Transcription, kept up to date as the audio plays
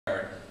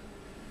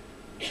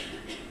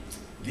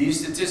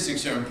These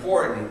statistics are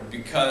important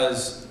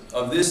because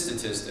of this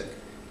statistic.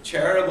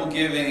 Charitable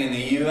giving in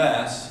the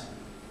U.S.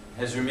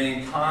 has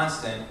remained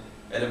constant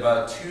at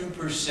about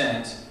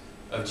 2%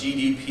 of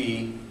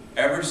GDP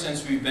ever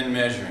since we've been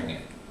measuring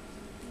it.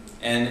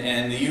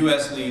 And the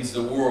U.S. leads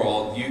the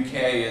world. UK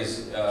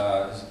is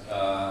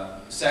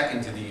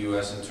second to the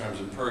U.S. in terms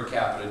of per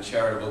capita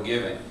charitable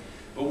giving.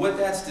 But what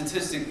that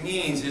statistic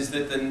means is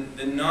that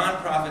the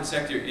nonprofit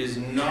sector is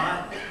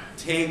not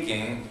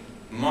taking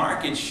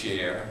market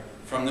share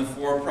from the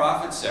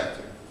for-profit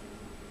sector.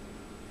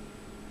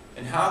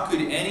 And how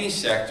could any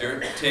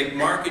sector take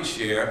market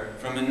share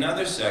from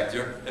another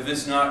sector if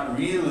it's not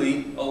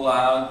really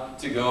allowed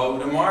to go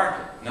to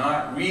market?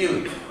 Not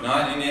really,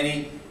 not in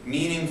any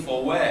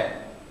meaningful way.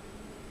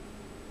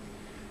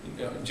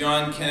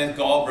 John Kenneth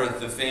Galbraith,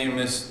 the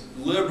famous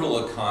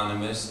liberal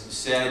economist,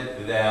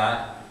 said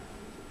that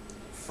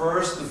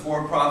first the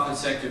for-profit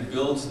sector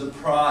builds the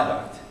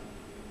product,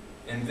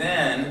 and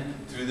then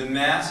through the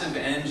massive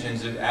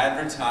engines of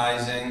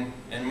advertising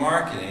and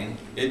marketing,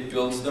 it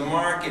builds the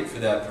market for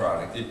that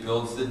product. It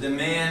builds the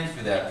demand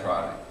for that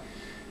product.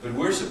 But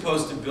we're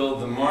supposed to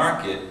build the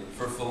market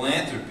for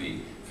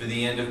philanthropy, for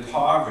the end of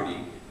poverty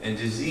and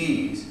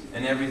disease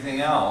and everything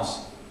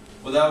else,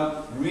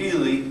 without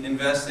really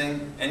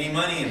investing any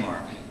money in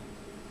marketing.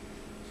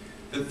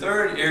 The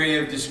third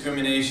area of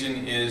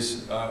discrimination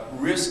is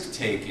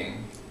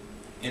risk-taking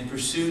in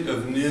pursuit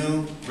of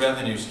new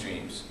revenue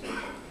streams.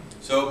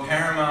 So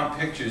Paramount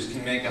Pictures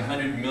can make a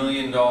 $100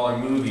 million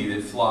movie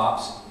that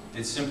flops.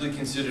 It's simply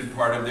considered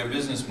part of their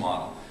business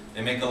model.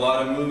 They make a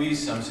lot of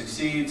movies, some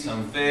succeed,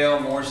 some fail,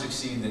 more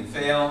succeed than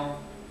fail,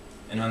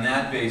 and on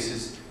that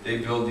basis they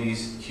build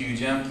these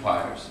huge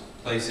empires,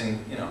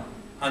 placing, you know,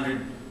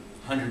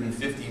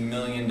 $150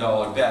 million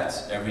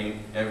bets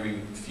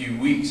every few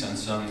weeks on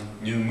some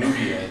new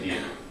movie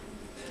idea.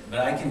 But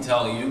I can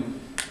tell you,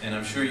 and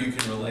I'm sure you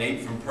can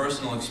relate from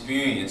personal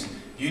experience,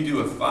 you do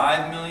a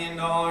 $5 million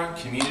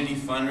community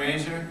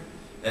fundraiser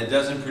that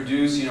doesn't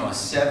produce, you know, a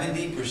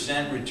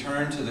 70%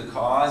 return to the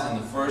cause in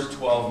the first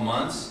 12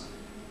 months,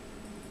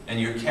 and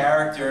your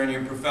character and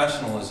your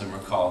professionalism are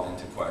called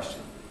into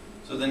question.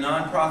 So the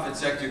nonprofit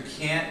sector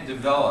can't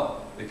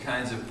develop the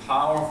kinds of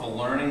powerful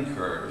learning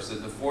curves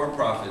that the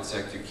for-profit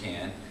sector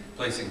can,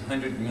 placing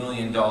 $100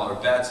 million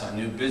bets on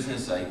new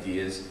business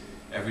ideas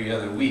every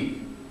other week.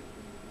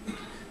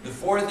 The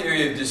fourth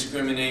area of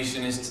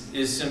discrimination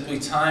is simply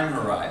time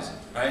horizon,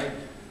 right?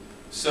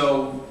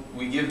 So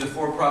we give the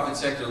for-profit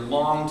sector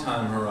long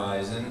time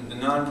horizon. The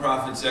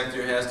nonprofit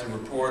sector has to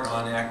report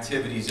on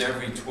activities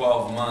every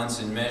 12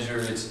 months and measure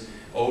its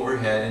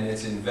overhead and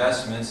its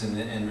investments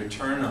and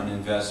return on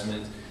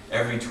investment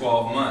every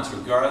 12 months,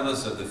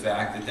 regardless of the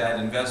fact that that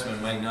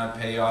investment might not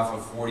pay off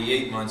for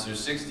 48 months or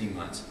 60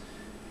 months.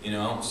 You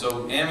know,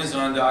 so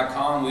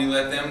Amazon.com, we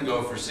let them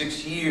go for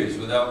 6 years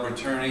without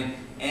returning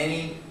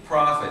any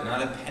profit,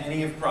 not a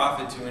penny of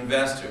profit to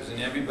investors. And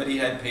everybody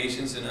had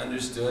patience and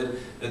understood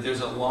that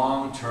there's a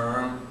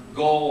long-term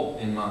goal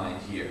in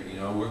mind here. You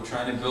know, we're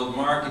trying to build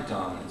market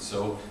dominance,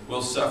 so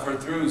we'll suffer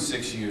through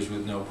 6 years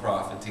with no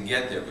profit to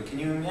get there. But can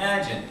you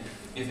imagine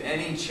if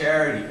any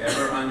charity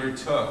ever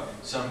undertook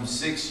some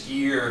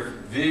 6-year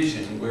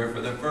vision where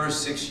for the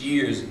first 6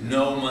 years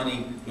no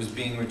money was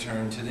being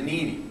returned to the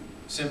needy?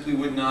 Simply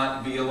would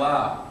not be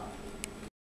allowed.